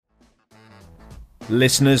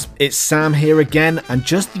Listeners, it's Sam here again, and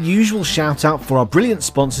just the usual shout out for our brilliant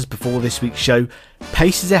sponsors before this week's show.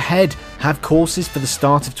 Paces Ahead have courses for the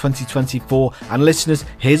start of 2024, and listeners,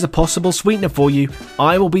 here's a possible sweetener for you.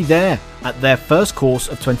 I will be there at their first course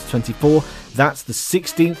of 2024. That's the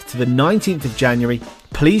 16th to the 19th of January.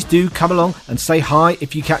 Please do come along and say hi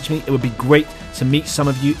if you catch me. It would be great to meet some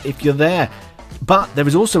of you if you're there. But there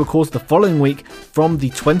is also a course the following week from the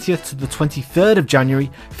 20th to the 23rd of January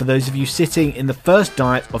for those of you sitting in the first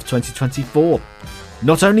diet of 2024.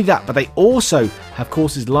 Not only that, but they also have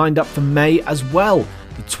courses lined up for May as well.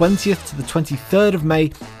 The 20th to the 23rd of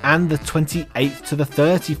May and the 28th to the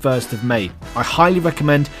 31st of May. I highly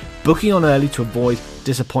recommend booking on early to avoid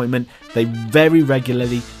disappointment. They very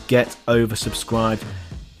regularly get oversubscribed.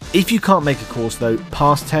 If you can't make a course though,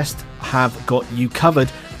 Pass Test have got you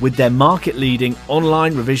covered with their market-leading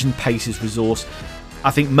online revision Paces resource. I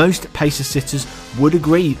think most Paces sitters would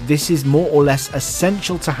agree this is more or less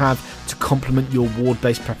essential to have to complement your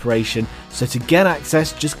ward-based preparation. So to get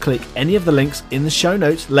access, just click any of the links in the show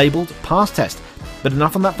notes labelled Pass Test. But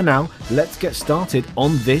enough on that for now, let's get started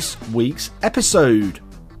on this week's episode.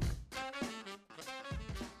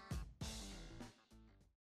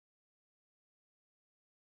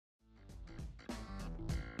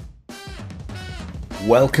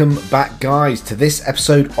 Welcome back, guys, to this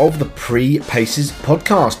episode of the Pre-Paces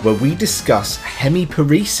podcast, where we discuss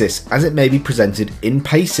hemiparesis as it may be presented in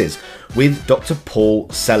Paces with Dr. Paul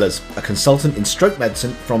Sellers, a consultant in stroke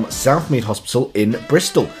medicine from Southmead Hospital in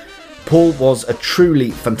Bristol. Paul was a truly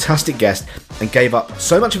fantastic guest and gave up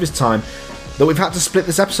so much of his time that we've had to split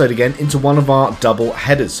this episode again into one of our double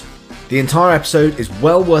headers. The entire episode is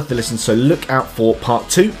well worth the listen, so look out for part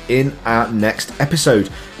 2 in our next episode.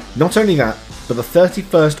 Not only that, but the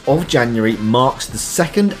 31st of January marks the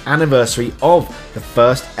second anniversary of the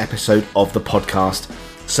first episode of the podcast.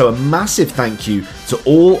 So a massive thank you to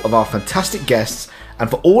all of our fantastic guests and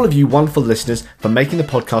for all of you wonderful listeners for making the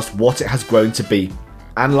podcast what it has grown to be.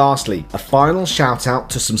 And lastly, a final shout out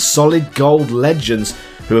to some solid gold legends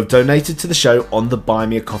who have donated to the show on the Buy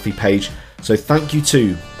Me a Coffee page. So thank you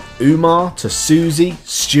to Umar, to Susie,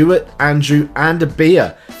 Stuart, Andrew and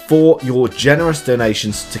Abia for your generous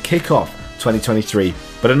donations to kick off 2023.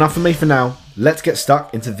 But enough from me for now. Let's get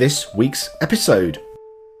stuck into this week's episode.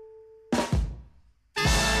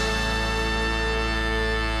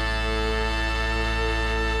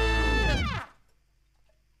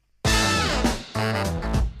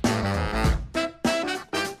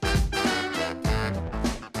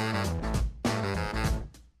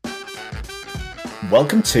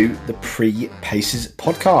 Welcome to the Pre-Paces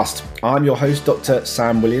podcast. I'm your host, Dr.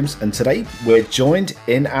 Sam Williams, and today we're joined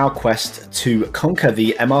in our quest to conquer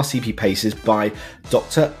the MRCP Paces by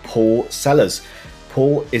Dr. Paul Sellers.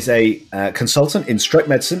 Paul is a consultant in stroke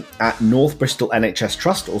medicine at North Bristol NHS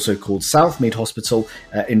Trust, also called Southmead Hospital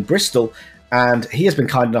in Bristol, and he has been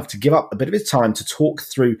kind enough to give up a bit of his time to talk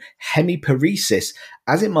through hemiparesis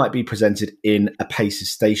as it might be presented in a Paces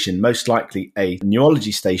station, most likely a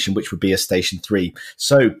neurology station, which would be a station 3.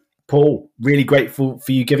 So, Paul, really grateful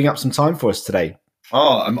for you giving up some time for us today.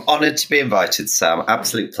 Oh, I'm honoured to be invited, Sam.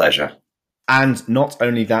 Absolute pleasure. And not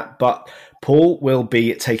only that, but Paul will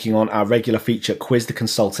be taking on our regular feature, Quiz the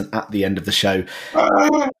Consultant, at the end of the show.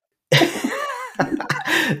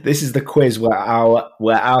 This is the quiz where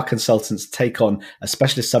our consultants take on a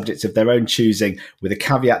specialist subject of their own choosing, with a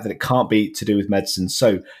caveat that it can't be to do with medicine.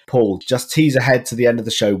 So, Paul, just tease ahead to the end of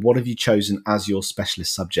the show. What have you chosen as your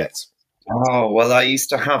specialist subject? Oh, well, I used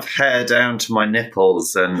to have hair down to my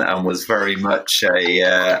nipples and was very much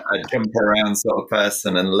a jump around sort of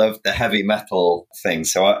person and loved the heavy metal thing.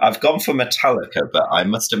 So I've gone for Metallica, but I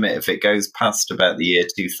must admit, if it goes past about the year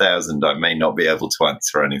 2000, I may not be able to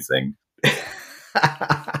answer anything.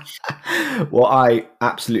 Well, I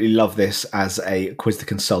absolutely love this as a Quiz the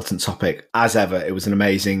Consultant topic. As ever, it was an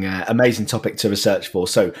amazing topic to research for.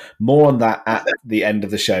 So more on that at the end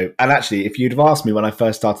of the show. And actually, if you'd have asked me when I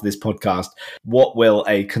first started this podcast, what will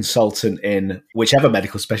a consultant in whichever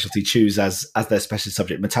medical specialty choose as their specialist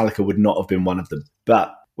subject, Metallica would not have been one of them.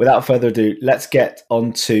 But without further ado, let's get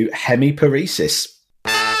on to hemiparesis.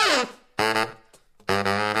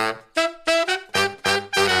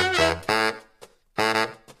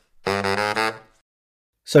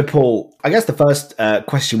 So, Paul, I guess the first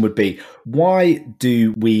question would be, why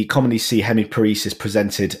do we commonly see hemiparesis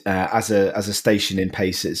presented as a station in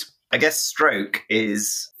Paces? I guess stroke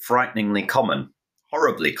is frighteningly common,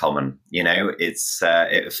 horribly common. You know, it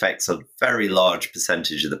affects a very large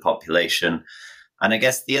percentage of the population. And I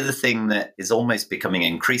guess the other thing that is almost becoming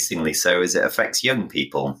increasingly so is it affects young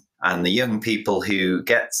people. And the young people who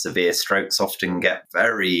get severe strokes often get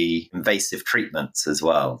very invasive treatments as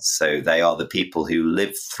well. So they are the people who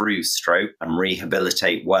live through stroke and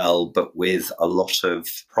rehabilitate well, but with a lot of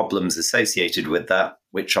problems associated with that,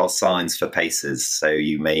 which are signs for PACEs. So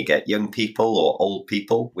you may get young people or old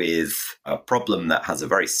people with a problem that has a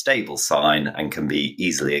very stable sign and can be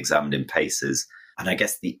easily examined in PACEs. And I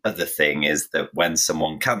guess the other thing is that when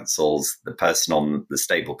someone cancels, the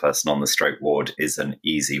stable person on the stroke ward is an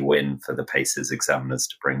easy win for the PACEs examiners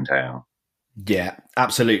to bring down. Yeah,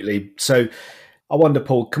 absolutely. So I wonder,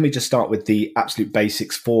 Paul, can we just start with the absolute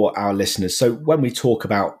basics for our listeners? So when we talk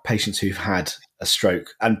about patients who've had a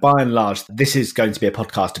stroke, and by and large, this is going to be a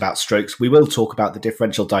podcast about strokes. We will talk about the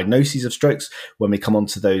differential diagnoses of strokes when we come on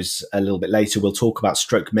to those a little bit later. We'll talk about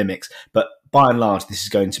stroke mimics, but by and large, this is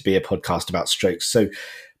going to be a podcast about strokes. So,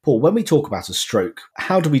 Paul, when we talk about a stroke,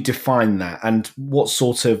 how do we define that, and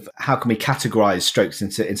how can we categorize strokes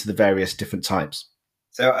into the various different types?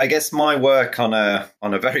 So I guess my work on a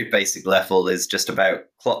very basic level is just about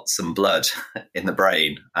clots and blood in the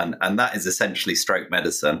brain, and that is essentially stroke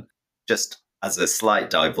medicine. Just as a slight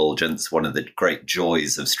divulgence, one of the great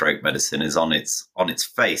joys of stroke medicine is on its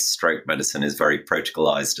face, stroke medicine is very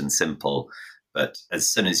protocolized and simple. But as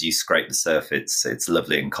soon as you scrape the surface, it's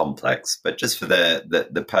lovely and complex. But just for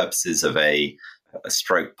the purposes of a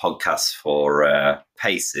stroke podcast for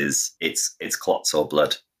PACEs, it's clots or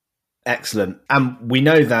blood. Excellent. And we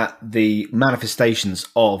know that the manifestations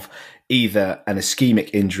of either an ischemic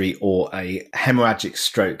injury or a hemorrhagic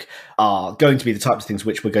stroke are going to be the types of things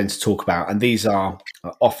which we're going to talk about. And these are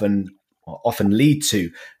often lead to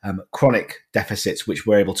chronic deficits, which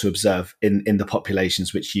we're able to observe in the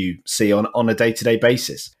populations which you see on a day-to-day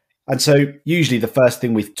basis. And so usually the first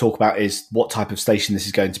thing we talk about is what type of station this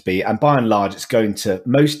is going to be. And by and large, it's going to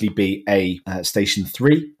mostly be a station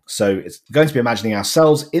 3. So it's going to be imagining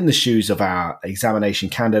ourselves in the shoes of our examination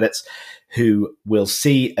candidates who will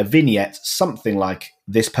see a vignette, something like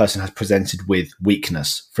this person has presented with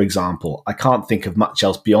weakness, for example. I can't think of much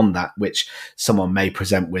else beyond that which someone may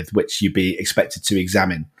present with, which you'd be expected to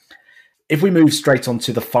examine. If we move straight on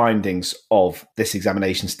to the findings of this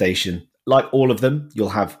examination station, like all of them, you'll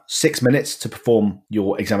have 6 minutes to perform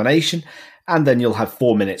your examination, and then you'll have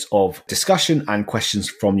 4 minutes of discussion and questions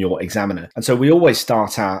from your examiner. And so we always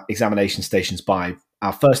start our examination stations by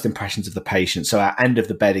our first impressions of the patient, so our end of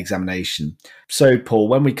the bed examination. So, Paul,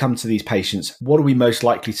 when we come to these patients, what are we most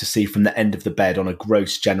likely to see from the end of the bed on a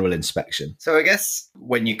gross general inspection? So I guess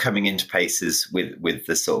when you're coming into PACEs with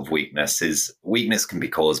the sort of weakness can be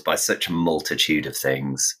caused by such a multitude of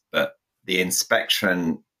things, but the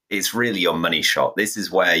inspection is really your money shot. This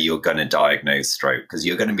is where you're going to diagnose stroke, because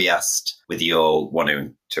you're going to be asked whether you're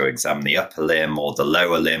wanting to examine the upper limb or the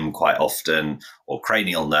lower limb quite often, or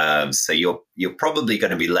cranial nerves. So you're probably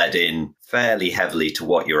going to be led in fairly heavily to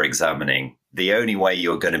what you're examining. The only way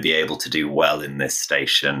you're going to be able to do well in this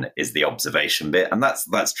station is the observation bit, and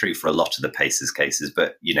that's true for a lot of the PACEs cases.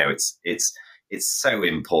 But it's so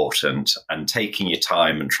important, and taking your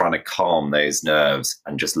time and trying to calm those nerves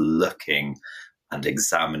and just looking and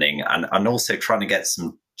examining and also trying to get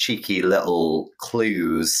some cheeky little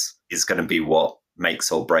clues is going to be what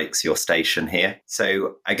makes or breaks your station here.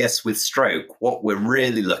 So I guess with stroke, what we're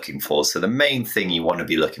really looking for, so the main thing you want to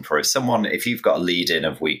be looking for is if you've got a lead in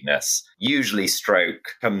of weakness, usually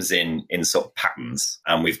stroke comes in sort of patterns.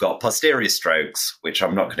 And we've got posterior strokes, which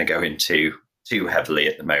I'm not going to go into too heavily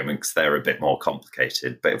at the moment because they're a bit more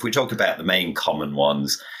complicated. But if we talk about the main common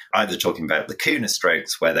ones, either talking about lacuna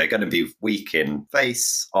strokes, where they're going to be weak in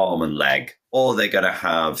face, arm and leg, or they're going to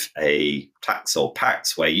have a tax or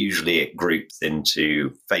pax, where usually it groups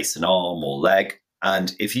into face and arm or leg.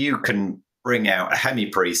 And if you can bring out a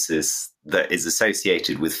hemiparesis that is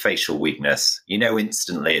associated with facial weakness, you know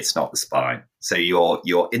instantly it's not the spine. So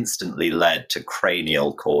you're instantly led to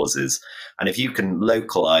cranial causes. And if you can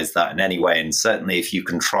localize that in any way, and certainly if you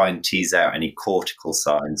can try and tease out any cortical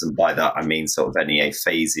signs, and by that I mean sort of any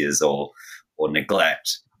aphasias or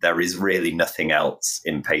neglect, there is really nothing else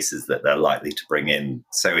in PACEs that they're likely to bring in.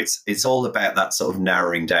 So it's all about that sort of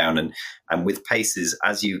narrowing down. And with PACEs,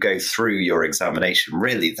 as you go through your examination,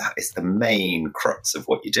 really that is the main crux of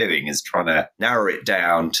what you're doing, is trying to narrow it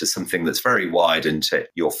down to something that's very wide into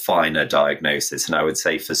your finer diagnosis. And I would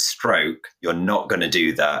say for stroke, you're not going to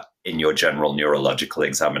do that in your general neurological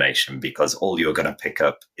examination, because all you're going to pick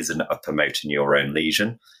up is an upper motor neuron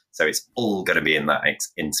lesion. So it's all going to be in that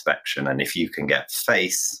inspection. And if you can get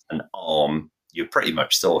face and arm, you're pretty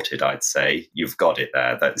much sorted, I'd say. You've got it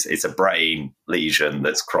there. It's a brain lesion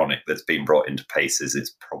that's chronic, that's been brought into PACEs.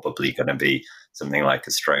 It's probably going to be something like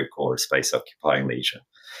a stroke or a space-occupying lesion.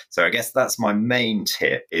 So I guess that's my main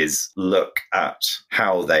tip, is look at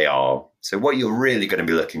how they are. So what you're really going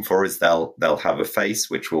to be looking for is they'll have a face,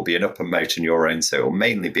 which will be an upper motor neurone. So it will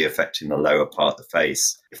mainly be affecting the lower part of the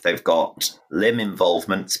face. If they've got limb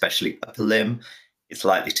involvement, especially upper limb, it's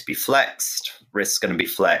likely to be flexed. Wrist's going to be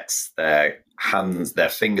flexed. Their hands, their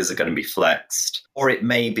fingers are going to be flexed. Or it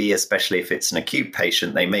may be, especially if it's an acute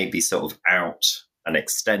patient, they may be sort of out and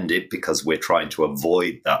extended because we're trying to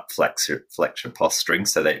avoid that flexure posturing.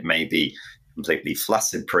 So that it may be completely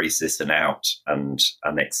flaccid paresis and out and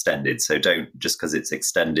extended. So don't, just because it's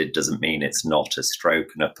extended doesn't mean it's not a stroke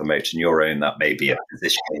and upper motor neurone. That may be a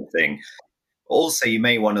positioning thing. Also, you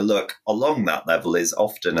may want to look along that level is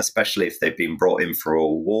often, especially if they've been brought in for a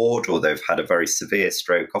ward or they've had a very severe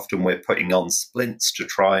stroke, often we're putting on splints to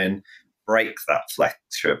try and break that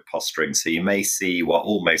flexure posturing. So you may see what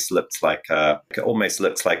almost looks like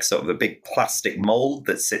sort of a big plastic mold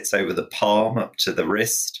that sits over the palm up to the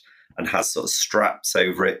wrist and has sort of straps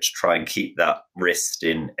over it to try and keep that wrist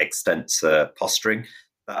in extensor posturing.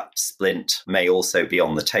 That splint may also be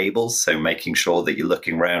on the table, so making sure that you're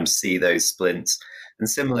looking around, see those splints. And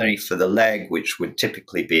similarly for the leg, which would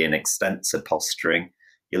typically be in extensor posturing,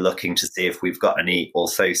 you're looking to see if we've got any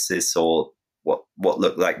orthosis or what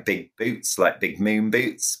look like big boots, like big moon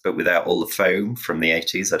boots, but without all the foam from the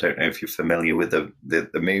 80s. I don't know if you're familiar with the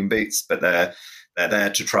moon boots, but they're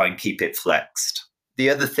there to try and keep it flexed. The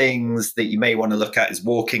other things that you may want to look at is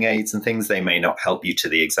walking aids and things. They may not help you to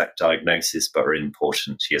the exact diagnosis, but are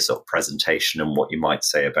important to your sort of presentation and what you might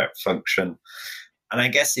say about function. And I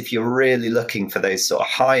guess if you're really looking for those sort of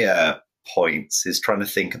higher points, is trying to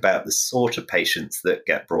think about the sort of patients that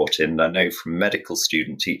get brought in. I know from medical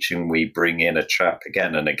student teaching, we bring in a chap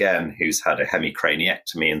again and again who's had a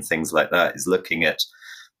hemicraniectomy and things like that, is looking at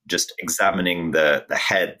just examining the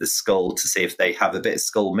head, the skull, to see if they have a bit of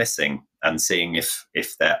skull missing, and seeing if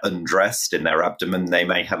they're undressed in their abdomen, they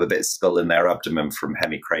may have a bit of skull in their abdomen from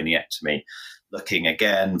hemicraniectomy. Looking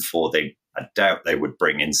again for I doubt they would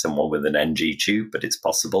bring in someone with an NG tube, but it's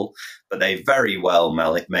possible. But they very well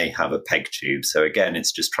may have a peg tube. So again,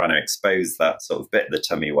 it's just trying to expose that sort of bit of the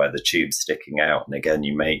tummy where the tube's sticking out. And again,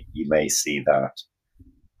 you may see that.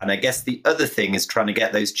 And I guess the other thing is trying to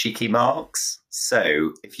get those cheeky marks.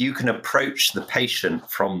 So if you can approach the patient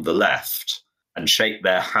from the left and shake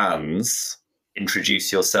their hands,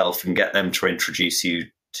 introduce yourself and get them to introduce you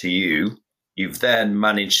to you, you've then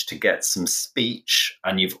managed to get some speech,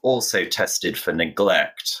 and you've also tested for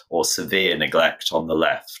neglect or severe neglect on the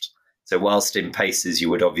left. So whilst in PACES, you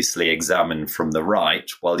would obviously examine from the right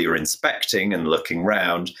while you're inspecting and looking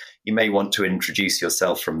round, you may want to introduce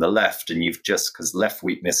yourself from the left, and you've just, because left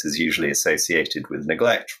weakness is usually associated with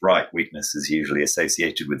neglect, right weakness is usually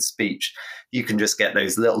associated with speech. You can just get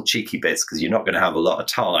those little cheeky bits because you're not going to have a lot of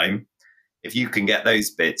time. If you can get those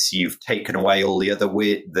bits, you've taken away all the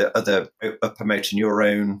other upper motor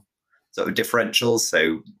neuron sort of differentials.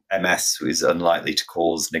 So MS is unlikely to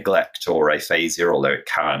cause neglect or aphasia, although it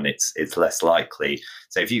can, it's less likely.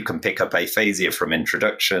 So if you can pick up aphasia from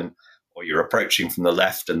introduction, or you're approaching from the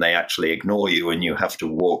left and they actually ignore you and you have to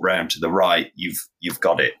walk round to the right, you've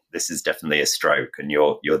got it. This is definitely a stroke, and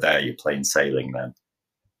you're there, you're plain sailing then.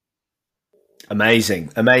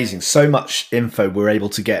 Amazing. So much info we're able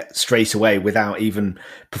to get straight away without even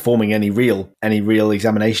performing any real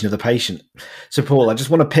examination of the patient. So Paul, I just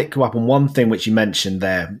want to pick you up on one thing which you mentioned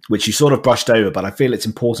there, which you sort of brushed over, but I feel it's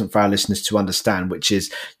important for our listeners to understand, which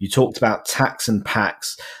is you talked about tax and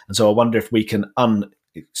PACS. And so I wonder if we can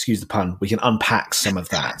excuse the pun, we can unpack some of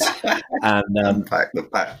that. And unpack the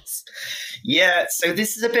PACS. Yeah, so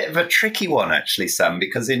this is a bit of a tricky one, actually, Sam,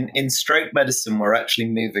 because in stroke medicine, we're actually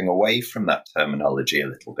moving away from that terminology a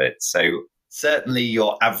little bit. So certainly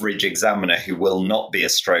your average examiner who will not be a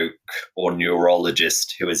stroke or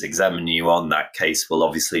neurologist who is examining you on that case will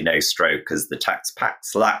obviously know stroke as the tax,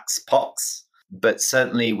 PACS, LACS, POCS. But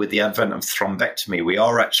certainly with the advent of thrombectomy, we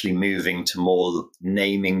are actually moving to more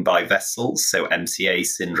naming by vessels. So MCA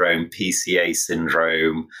syndrome, PCA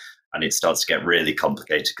syndrome, and it starts to get really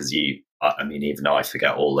complicated because even I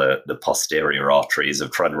forget all the posterior arteries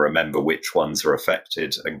of trying to remember which ones are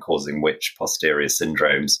affected and causing which posterior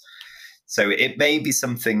syndromes. So it may be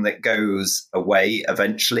something that goes away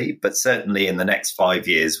eventually, but certainly in the next 5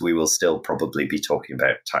 years, we will still probably be talking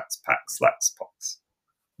about tax, PACS, LACS, POCS.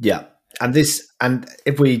 Yeah. And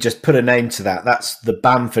if we just put a name to that, that's the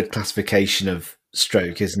Bamford classification of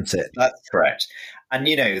stroke, isn't it? That's correct. And,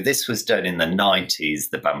 this was done in the 90s,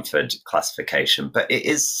 the Bamford classification, but it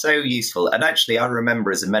is so useful. And actually, I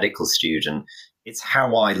remember as a medical student, it's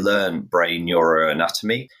how I learned brain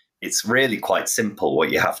neuroanatomy. It's really quite simple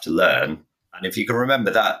what you have to learn. And if you can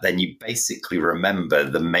remember that, then you basically remember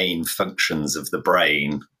the main functions of the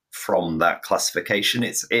brain from that classification.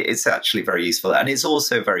 It's actually very useful. And it's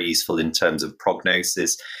also very useful in terms of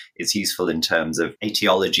prognosis. It's useful in terms of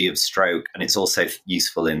etiology of stroke. And it's also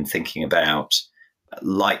useful in thinking about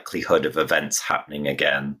likelihood of events happening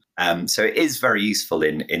again. So it is very useful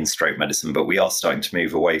in stroke medicine, but we are starting to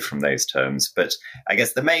move away from those terms. But I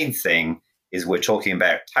guess the main thing is we're talking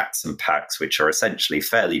about TACs and PACs, which are essentially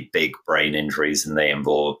fairly big brain injuries, and they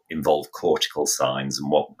involve cortical signs.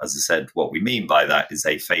 And as I said, what we mean by that is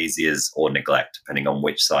aphasias or neglect, depending on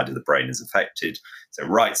which side of the brain is affected. So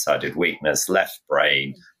right-sided weakness, left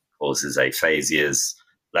brain causes aphasias,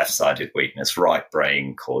 left-sided weakness, right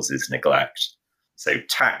brain causes neglect. So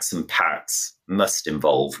TACs and PACs must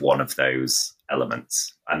involve one of those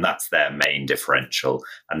elements, and that's their main differential.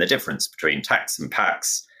 And the difference between TACs and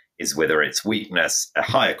PACs is whether it's weakness, a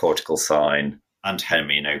higher cortical sign, and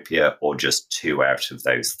hemianopia, or just 2 out of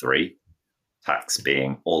those 3, TACs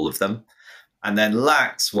being all of them. And then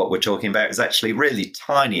LACs, what we're talking about is actually really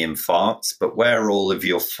tiny infarcts, but where all of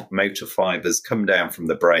your motor fibers come down from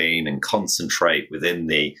the brain and concentrate within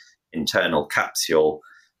the internal capsule.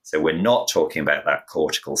 So we're not talking about that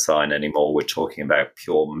cortical sign anymore. We're talking about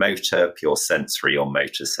pure motor, pure sensory, or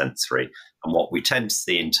motor sensory. And what we tend to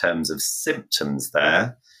see in terms of symptoms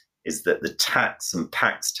there is that the TACs and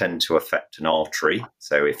PACs tend to affect an artery.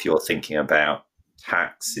 So if you're thinking about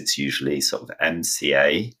TACs, it's usually sort of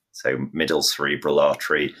MCA, so middle cerebral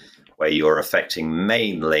artery, where you're affecting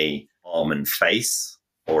mainly arm and face,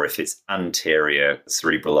 or if it's anterior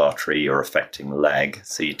cerebral artery, you're affecting leg.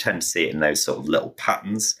 So you tend to see it in those sort of little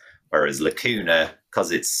patterns, whereas lacuna,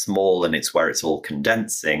 because it's small and it's where it's all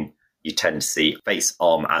condensing, you tend to see face,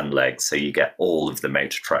 arm, and leg. So you get all of the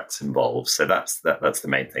motor tracts involved. So that's the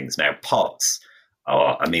main things. Now, POTS,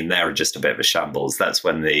 they're just a bit of a shambles. That's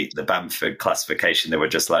when the Bamford classification, they were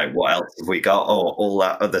just like, what else have we got? Oh, all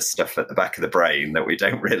that other stuff at the back of the brain that we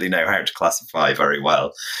don't really know how to classify very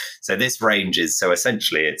well. So this ranges, so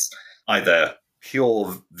essentially it's either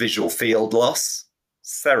pure visual field loss,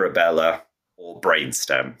 cerebellar, or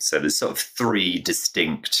brainstem. So there's sort of 3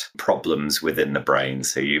 distinct problems within the brain.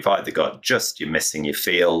 So you've either got you're missing your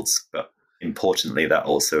fields, but importantly, that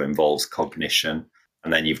also involves cognition.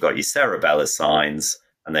 And then you've got your cerebellar signs,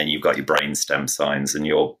 and then you've got your brainstem signs. And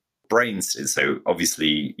your brains, so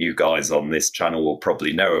obviously you guys on this channel will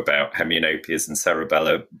probably know about hemianopias and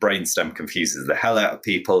cerebellar. Brainstem confuses the hell out of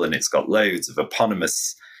people, and it's got loads of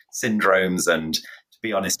eponymous syndromes. And to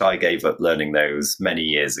be honest, I gave up learning those many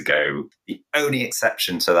years ago. The only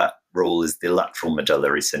exception to that rule is the lateral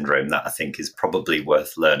medullary syndrome. That I think is probably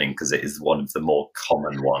worth learning because it is one of the more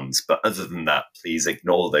common ones. But other than that, please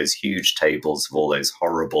ignore those huge tables of all those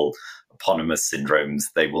horrible eponymous syndromes.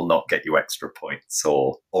 They will not get you extra points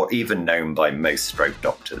or even known by most stroke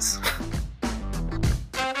doctors.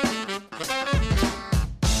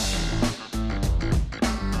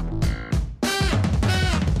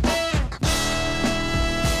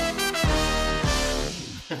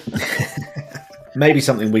 Maybe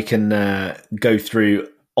something we can go through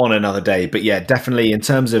on another day. But yeah, definitely in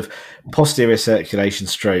terms of posterior circulation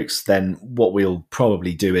strokes, then what we'll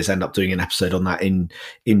probably do is end up doing an episode on that in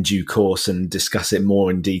due course and discuss it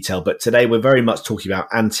more in detail. But today we're very much talking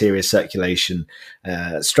about anterior circulation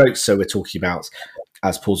strokes. So we're talking about,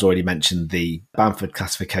 as Paul's already mentioned, the Bamford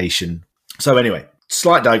classification. So anyway,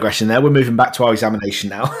 slight digression there. We're moving back to our examination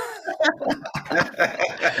now.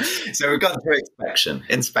 So we've gone through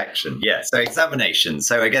inspection. Yeah. So examination.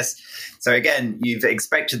 So I guess, so again, you've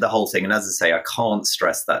expected the whole thing. And as I say, I can't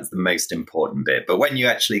stress that's the most important bit. But when you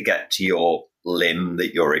actually get to your limb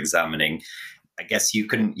that you're examining, I guess you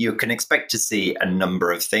can expect to see a number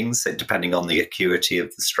of things, so depending on the acuity of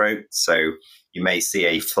the stroke. So you may see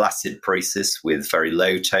a flaccid paresis with very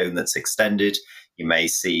low tone that's extended. You may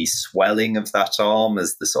see swelling of that arm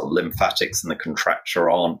as the sort of lymphatics and the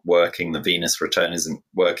contracture aren't working, the venous return isn't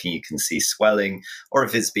working, you can see swelling. Or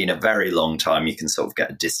if it's been a very long time, you can sort of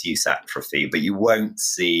get a disuse atrophy, but you won't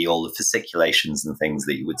see all the fasciculations and things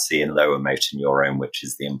that you would see in lower motor neurone, which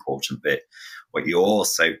is the important bit. What you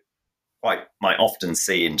also might often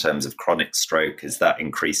see in terms of chronic stroke is that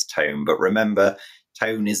increased tone. But remember,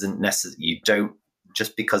 tone isn't necessary.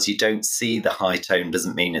 Just because you don't see the high tone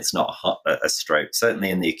doesn't mean it's not a stroke, certainly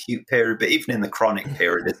in the acute period, but even in the chronic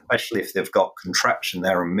period, especially if they've got contraction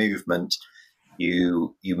there and movement,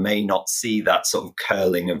 you may not see that sort of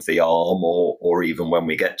curling of the arm, or even when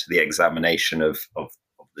we get to the examination of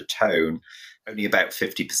the tone, only about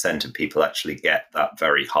 50% of people actually get that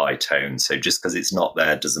very high tone. So just because it's not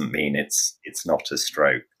there doesn't mean it's not a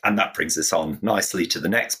stroke. And that brings us on nicely to the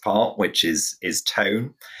next part, which is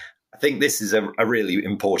tone. I think this is a really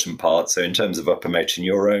important part. So in terms of upper motor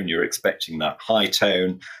neurone, you're expecting that high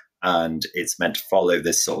tone, and it's meant to follow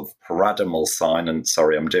this sort of paradiddle sign. And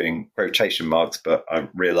sorry, I'm doing quotation marks, but I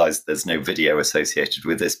realize there's no video associated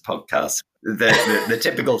with this podcast. The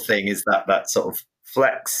typical thing is that sort of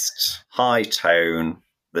flexed high tone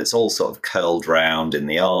that's all sort of curled round in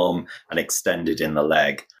the arm and extended in the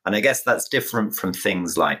leg. And I guess that's different from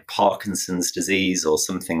things like Parkinson's disease or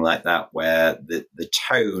something like that, where the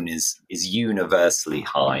tone is universally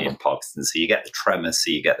high in Parkinson's. So you get the tremor, so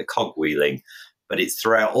you get the cogwheeling, but it's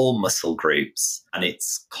throughout all muscle groups and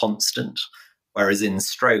it's constant. Whereas in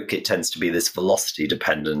stroke, it tends to be this velocity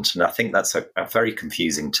dependent. And I think that's a very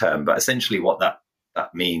confusing term. But essentially what that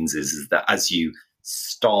means is that as you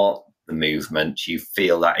start the movement, you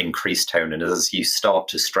feel that increased tone. And as you start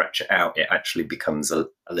to stretch it out, it actually becomes a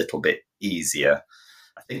little bit easier.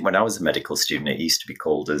 I think when I was a medical student, it used to be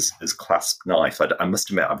called as clasp knife. I must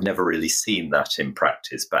admit, I've never really seen that in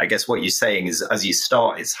practice. But I guess what you're saying is as you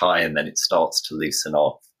start, it's high and then it starts to loosen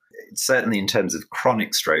off. Certainly in terms of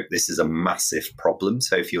chronic stroke, this is a massive problem.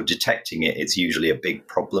 So if you're detecting it, it's usually a big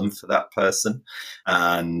problem for that person.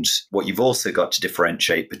 And what you've also got to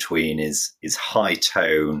differentiate between is high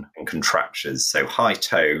tone and contractures. So high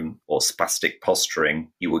tone or spastic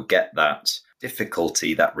posturing, you would get that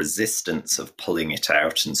difficulty, that resistance of pulling it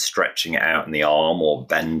out and stretching it out in the arm or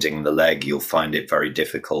bending the leg. You'll find it very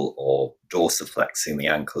difficult, or dorsiflexing the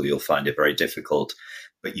ankle. You'll find it very difficult.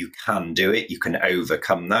 But you can do it. You can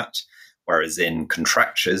overcome that. Whereas in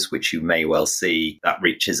contractures, which you may well see, that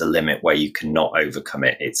reaches a limit where you cannot overcome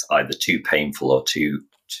it. It's either too painful or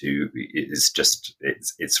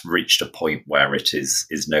it's reached a point where it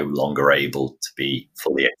is no longer able to be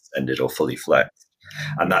fully extended or fully flexed.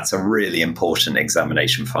 And that's a really important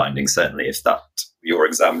examination finding, certainly if that your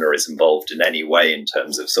examiner is involved in any way in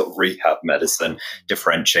terms of sort of rehab medicine,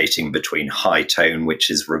 differentiating between high tone, which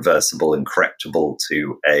is reversible and correctable,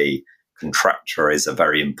 to a contracture is a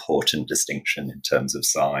very important distinction in terms of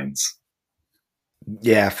signs.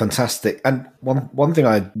 Yeah, fantastic. And one thing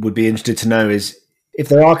I would be interested to know is, if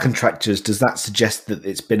there are contractures, does that suggest that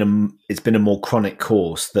it's been a more chronic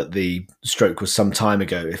course, that the stroke was some time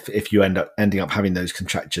ago, if you ending up having those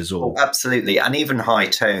contractures? Or absolutely, and even high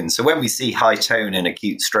tone. So when we see high tone in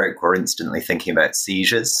acute stroke, we're instantly thinking about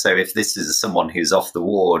seizures. So if this is someone who's off the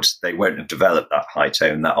ward, they won't have developed that high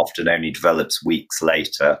tone. That often only develops weeks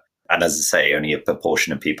later. And as I say, only a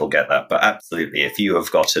proportion of people get that. But absolutely, if you have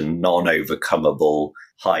got a non-overcomable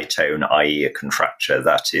high tone, i.e. a contracture,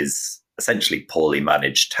 that is essentially poorly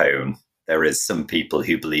managed tone. There is some people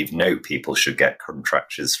who believe no people should get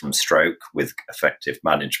contractures from stroke with effective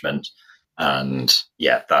management. And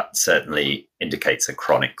yeah, that certainly indicates a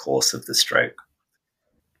chronic course of the stroke.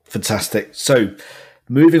 Fantastic. So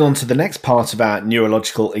moving on to the next part of our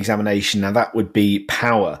neurological examination, now that would be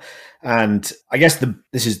power. And I guess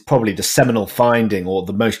this is probably the seminal finding, or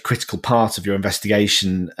the most critical part of your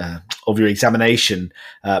investigation, of your examination,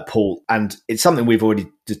 Paul. And it's something we've already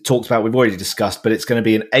talked about, we've already discussed, but it's going to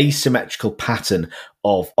be an asymmetrical pattern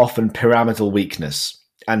of often pyramidal weakness.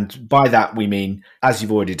 And by that, we mean, as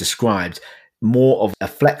you've already described, more of a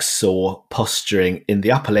flexor posturing in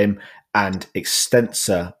the upper limb and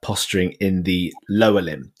extensor posturing in the lower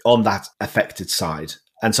limb on that affected side.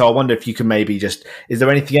 And so I wonder if you can maybe is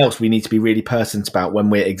there anything else we need to be really pertinent about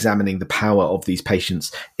when we're examining the power of these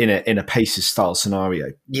patients in a PACES style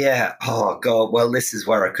scenario? Yeah. Oh God. Well, this is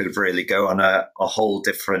where I could really go on a whole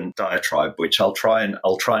different diatribe, which I'll try and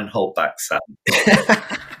hold back, Sam.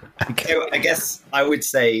 Okay. So I guess I would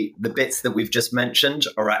say the bits that we've just mentioned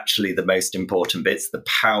are actually the most important bits. The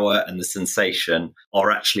power and the sensation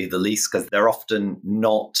are actually the least, because they're often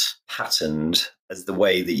not patterned as the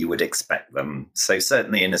way that you would expect them. So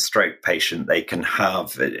certainly in a stroke patient, they can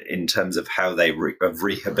have, in terms of how they have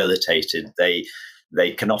rehabilitated,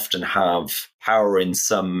 they can often have power in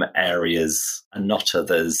some areas and not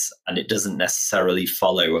others, and it doesn't necessarily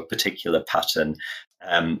follow a particular pattern.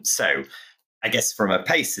 So I guess from a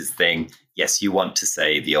PACES thing, yes, you want to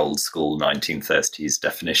say the old school 1930s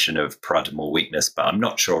definition of paradiddle weakness, but I'm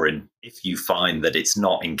not sure if you find that it's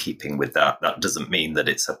not in keeping with that. That doesn't mean that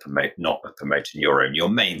it's not upper motor neurone. Your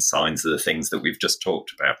main signs are the things that we've just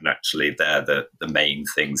talked about, and actually they're the main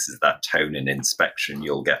things, is that tone and inspection.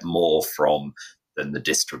 You'll get more from than the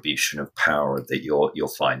distribution of power that you're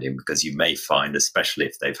finding, because you may find, especially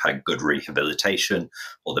if they've had good rehabilitation,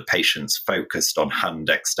 or the patient's focused on hand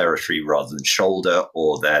dexterity rather than shoulder,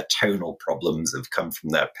 or their tonal problems have come from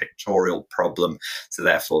their pictorial problem, so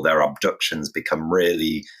therefore their abductions become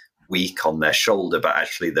really weak on their shoulder, but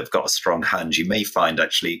actually they've got a strong hand. You may find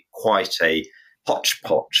actually quite a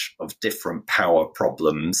hodgepodge of different power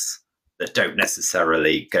problems that don't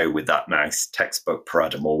necessarily go with that nice textbook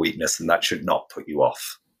paradigmal weakness, and that should not put you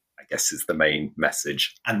off, I guess, is the main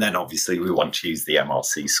message. And then obviously we want to use the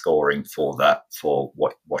MRC scoring for that, for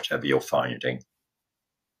whatever you're finding.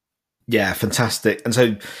 Yeah, fantastic. And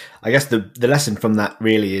so I guess the lesson from that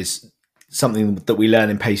really is something that we learn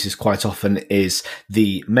in PACES quite often is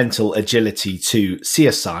the mental agility to see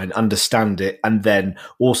a sign, understand it, and then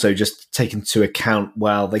also just take into account,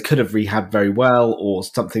 well, they could have rehabbed very well or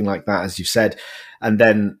something like that, as you said. And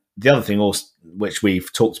then the other thing, also, which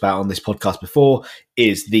we've talked about on this podcast before,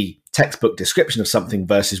 is the textbook description of something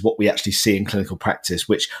versus what we actually see in clinical practice,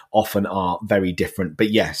 which often are very different.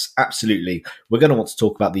 But yes, absolutely. We're going to want to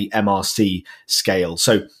talk about the MRC scale.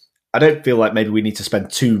 So I don't feel like maybe we need to spend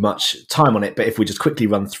too much time on it, but if we just quickly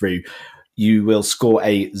run through, you will score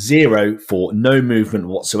a 0 for no movement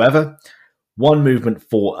whatsoever, 1 movement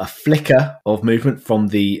for a flicker of movement from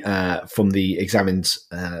the examined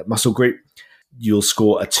muscle group. You'll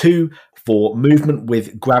score a 2 for movement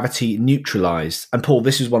with gravity neutralized. And Paul,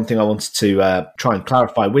 this is one thing I wanted to try and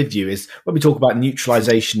clarify with you, is when we talk about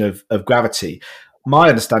neutralization of gravity, my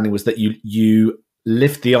understanding was that you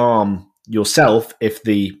lift the arm yourself if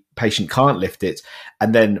the patient can't lift it,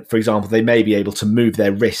 and then, for example, they may be able to move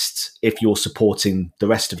their wrists if you're supporting the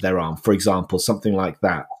rest of their arm, for example, something like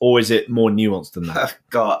that. Or is it more nuanced than that? Oh,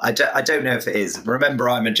 God, I don't know if it is. Remember,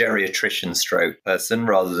 I'm a geriatrician stroke person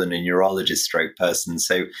rather than a neurologist stroke person.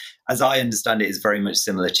 So as I understand it, it's very much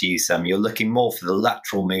similar to you, Sam. You're looking more for the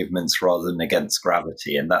lateral movements rather than against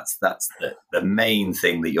gravity. And that's the main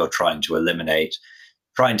thing that you're trying to eliminate.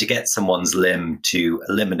 Trying to get someone's limb to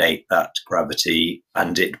eliminate that gravity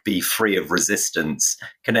and it be free of resistance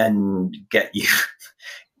can then get you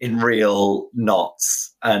in real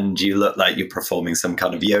knots, and you look like you're performing some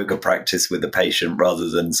kind of yoga practice with the patient rather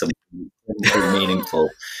than something meaningful.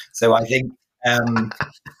 So I think,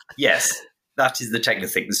 yes, that is the technical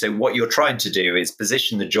thing. So what you're trying to do is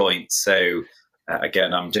position the joint. So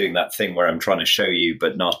again, I'm doing that thing where I'm trying to show you,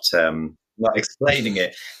 but not explaining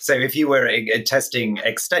it. So if you were testing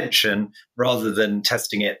extension rather than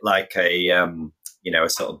testing it like a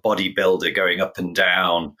sort of bodybuilder going up and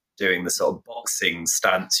down, doing the sort of boxing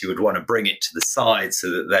stance, you would want to bring it to the side so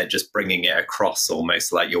that they're just bringing it across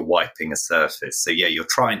almost like you're wiping a surface. So yeah, you're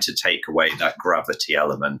trying to take away that gravity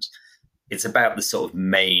element. It's about the sort of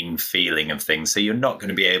main feeling of things. So you're not going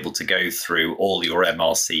to be able to go through all your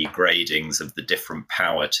MRC gradings of the different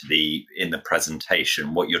power in the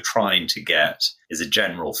presentation. What you're trying to get is a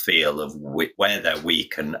general feel of where they're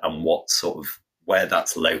weak and what sort of, where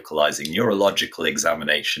that's localizing. Neurological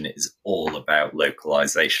examination is all about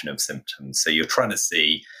localization of symptoms. So you're trying to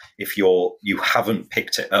see if you haven't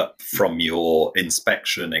picked it up from your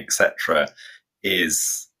inspection, etc.,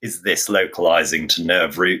 is this localizing to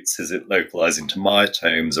nerve roots? Is it localizing to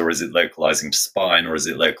myotomes, or is it localizing to spine, or is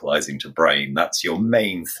it localizing to brain? That's your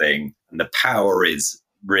main thing. And the power is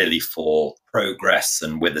really for progress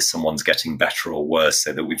and whether someone's getting better or worse,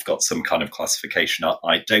 so that we've got some kind of classification.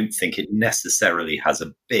 I don't think it necessarily has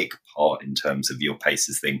a big part in terms of your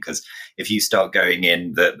PACES thing, because if you start going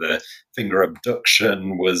in that the finger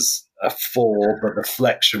abduction was a 4, but the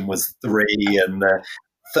flexion was 3, and the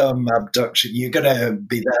thumb abduction, you're going to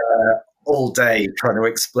be there all day trying to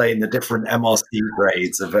explain the different MRC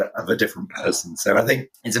grades of a different person. So I think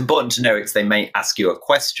it's important to know, because they may ask you a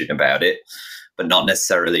question about it, but not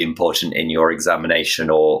necessarily important in your examination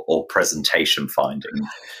or presentation finding.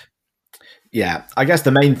 Yeah, I guess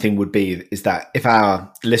the main thing would be is that if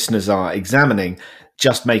our listeners are examining,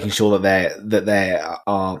 just making sure that they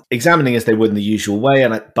are examining as they would in the usual way.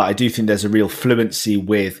 But I do think there's a real fluency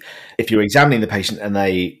with, if you're examining the patient and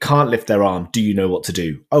they can't lift their arm, do you know what to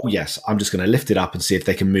do? Oh yes, I'm just going to lift it up and see if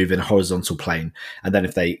they can move in a horizontal plane. And then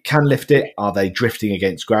if they can lift it, are they drifting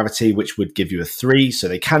against gravity, which would give you a 3. So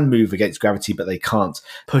they can move against gravity, but they can't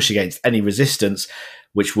push against any resistance,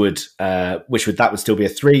 which would still be a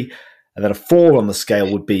 3. And then a 4 on the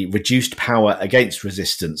scale would be reduced power against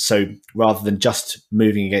resistance. So rather than just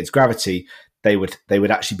moving against gravity, they would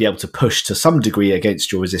actually be able to push to some degree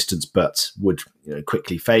against your resistance, but would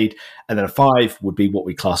quickly fade. And then a 5 would be what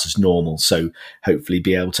we class as normal. So hopefully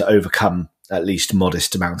be able to overcome at least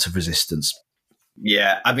modest amount of resistance.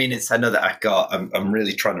 Yeah, I mean, it's another. I'm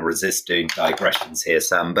really trying to resist doing digressions here,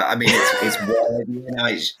 Sam. But I mean, it's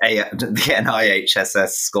why the NIHSS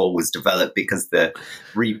score was developed, because the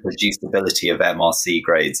reproducibility of MRC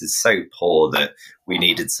grades is so poor that we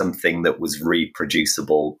needed something that was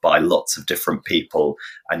reproducible by lots of different people,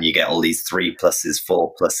 and you get all these 3+,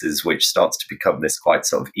 4+, which starts to become this quite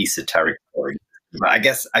sort of esoteric story. But I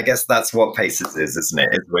guess that's what Paces is, isn't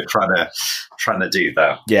it? We're trying to do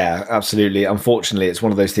that. Yeah, absolutely. Unfortunately, it's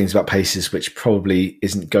one of those things about Paces which probably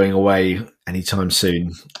isn't going away anytime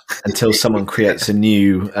soon until someone creates a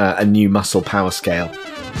new muscle power scale.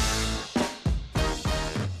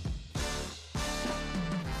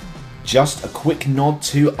 Just a quick nod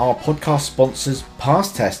to our podcast sponsors,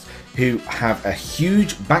 Pass Test, who have a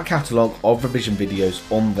huge back catalogue of revision videos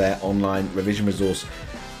on their online revision resource.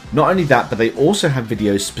 Not only that, but they also have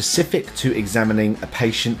videos specific to examining a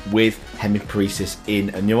patient with hemiparesis in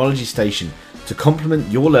a neurology station to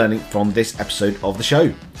complement your learning from this episode of the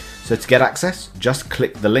show. So to get access, just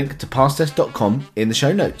click the link to passtest.com in the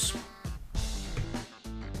show notes.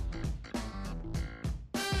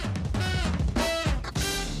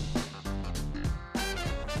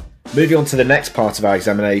 Moving on to the next part of our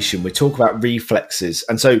examination, we talk about reflexes.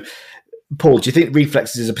 And so, Paul, do you think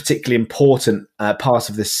reflexes is a particularly important part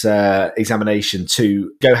of this examination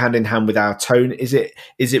to go hand in hand with our tone? Is it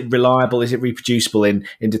reliable? Is it reproducible in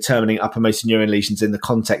determining upper motor neuron lesions in the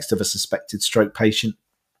context of a suspected stroke patient?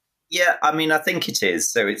 Yeah, I mean, I think it is.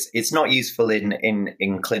 So it's not useful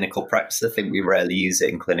in clinical practice. I think we rarely use it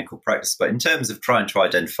in clinical practice. But in terms of trying to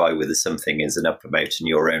identify whether something is an upper motor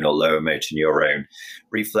neuron or lower motor neuron,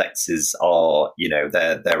 reflexes are,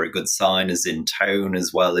 they're a good sign, as in tone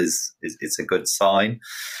as well as it's a good sign.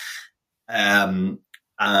 And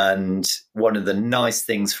one of the nice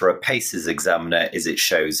things for a PACES examiner is it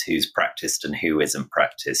shows who's practiced and who isn't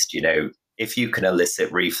practiced. If you can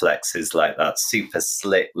elicit reflexes like that super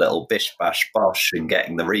slick little bish bash bosh and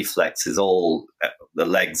getting the reflexes all, the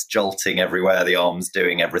legs jolting everywhere, the arms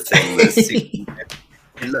doing everything, it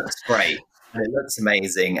looks great and it looks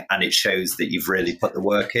amazing and it shows that you've really put the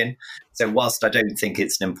work in. So whilst I don't think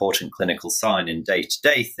it's an important clinical sign in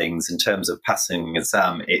day-to-day things, in terms of passing an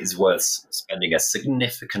exam, it is worth spending a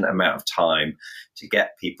significant amount of time to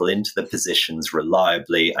get people into the positions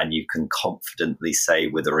reliably, and you can confidently say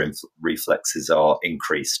whether reflexes are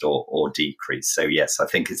increased or decreased. So yes, I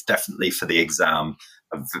think it's definitely for the exam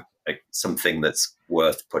something that's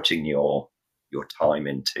worth putting your time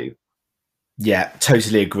into. Yeah,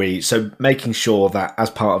 totally agree. So making sure that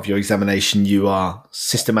as part of your examination, you are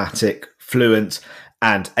systematic, fluent,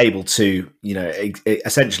 and able to,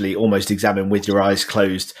 essentially almost examine with your eyes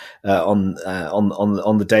closed on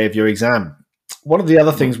the day of your exam. One of the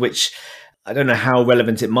other things which I don't know how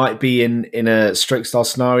relevant it might be in a stroke style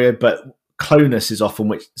scenario, but clonus is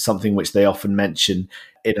often something which they often mention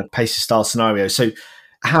in a PACES style scenario. So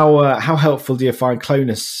how helpful do you find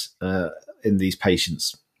clonus in these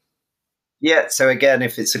patients? Yeah, so again,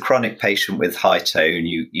 if it's a chronic patient with high tone,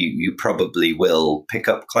 you probably will pick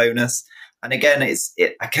up clonus. And again,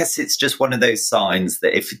 I guess it's just one of those signs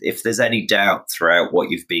that if there's any doubt throughout what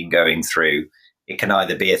you've been going through, it can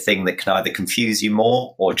either be a thing that can either confuse you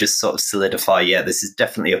more or just sort of solidify, yeah, this is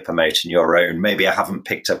definitely upper motor neuron. Maybe I haven't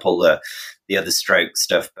picked up all the other stroke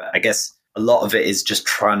stuff, but I guess a lot of it is just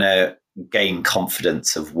trying to gain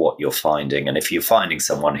confidence of what you're finding. And if you're finding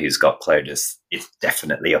someone who's got clonus, it's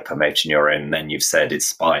definitely upper motor neuron, and then you've said it's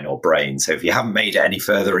spine or brain. So if you haven't made it any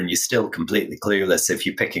further and you're still completely clueless, if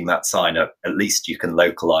you're picking that sign up, at least you can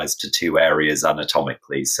localize to two areas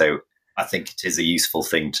anatomically. So I think it is a useful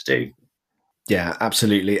thing to do. Yeah,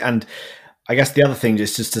 absolutely. And I guess the other thing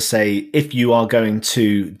is just to say, if you are going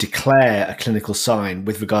to declare a clinical sign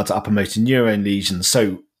with regard to upper motor neuron lesions,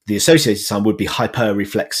 so the associated sign would be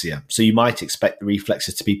hyperreflexia. So you might expect the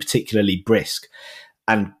reflexes to be particularly brisk.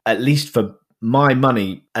 And at least for my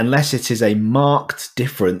money, unless it is a marked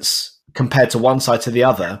difference compared to one side to the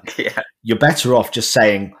other, you're better off just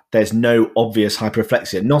saying there's no obvious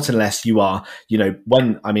hyperreflexia, not unless you are,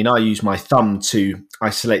 I use my thumb to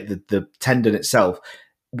isolate the tendon itself.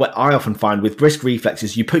 What I often find with brisk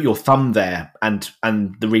reflexes, you put your thumb there and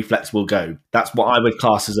the reflex will go. That's what I would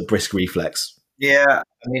class as a brisk reflex. Yeah,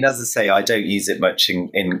 I mean, as I say, I don't use it much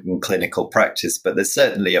in clinical practice, but there's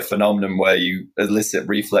certainly a phenomenon where you elicit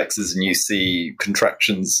reflexes and you see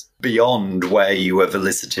contractions beyond where you have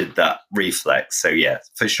elicited that reflex. So yeah,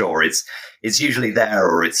 for sure, it's usually there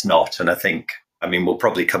or it's not. And I think, we'll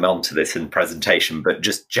probably come on to this in presentation, but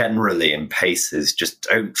just generally in PACES, just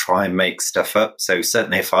don't try and make stuff up. So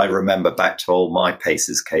certainly if I remember back to all my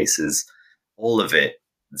PACES cases, all of it,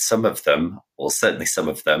 some of them, or certainly some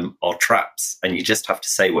of them, are traps, and you just have to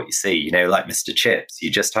say what you see. Like Mr. Chips, you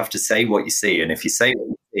just have to say what you see, and if you say what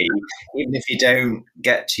you see, even if you don't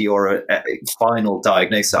get to your final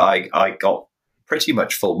diagnosis, I got pretty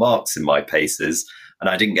much full marks in my PACES, and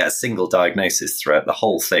I didn't get a single diagnosis throughout the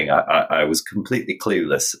whole thing. I was completely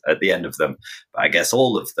clueless at the end of them, but I guess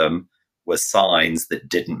all of them were signs that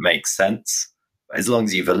didn't make sense. As long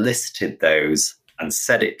as you've elicited those, and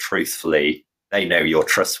said it truthfully, they know you're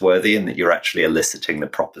trustworthy and that you're actually eliciting the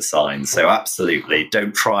proper signs. So absolutely,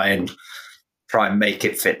 don't try and make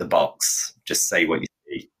it fit the box. Just say what you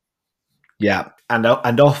see. Yeah, and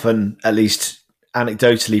often, at least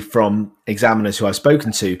anecdotally from examiners who I've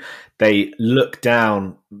spoken to, they look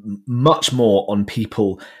down much more on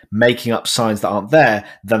people making up signs that aren't there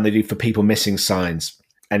than they do for people missing signs.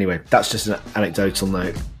 Anyway, that's just an anecdotal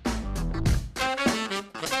note.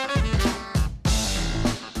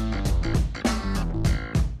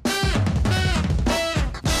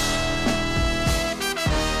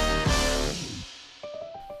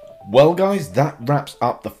 Well, guys, that wraps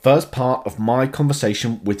up the first part of my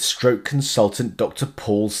conversation with stroke consultant Dr.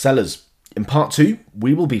 Paul Sellers. In part 2,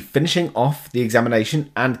 we will be finishing off the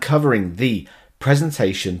examination and covering the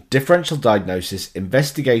presentation, differential diagnosis,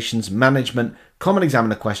 investigations, management, common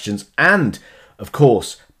examiner questions, and, of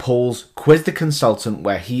course, Paul's Quiz the Consultant,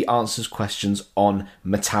 where he answers questions on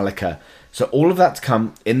Metallica. So all of that to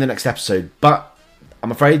come in the next episode, but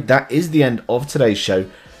I'm afraid that is the end of today's show.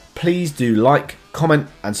 Please do like, comment,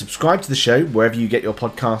 and subscribe to the show wherever you get your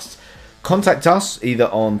podcasts. Contact us either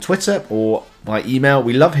on Twitter or by email.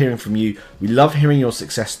 We love hearing from you. We love hearing your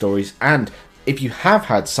success stories. And if you have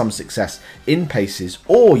had some success in PACES,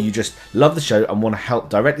 or you just love the show and want to help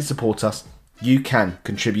directly support us, you can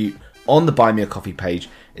contribute on the Buy Me a Coffee page.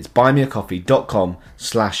 It's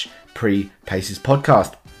buymeacoffee.com/pre-PACES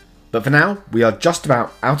podcast. But for now, we are just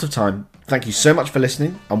about out of time. Thank you so much for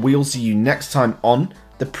listening, and we will see you next time on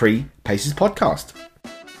the Pre-PACES podcast.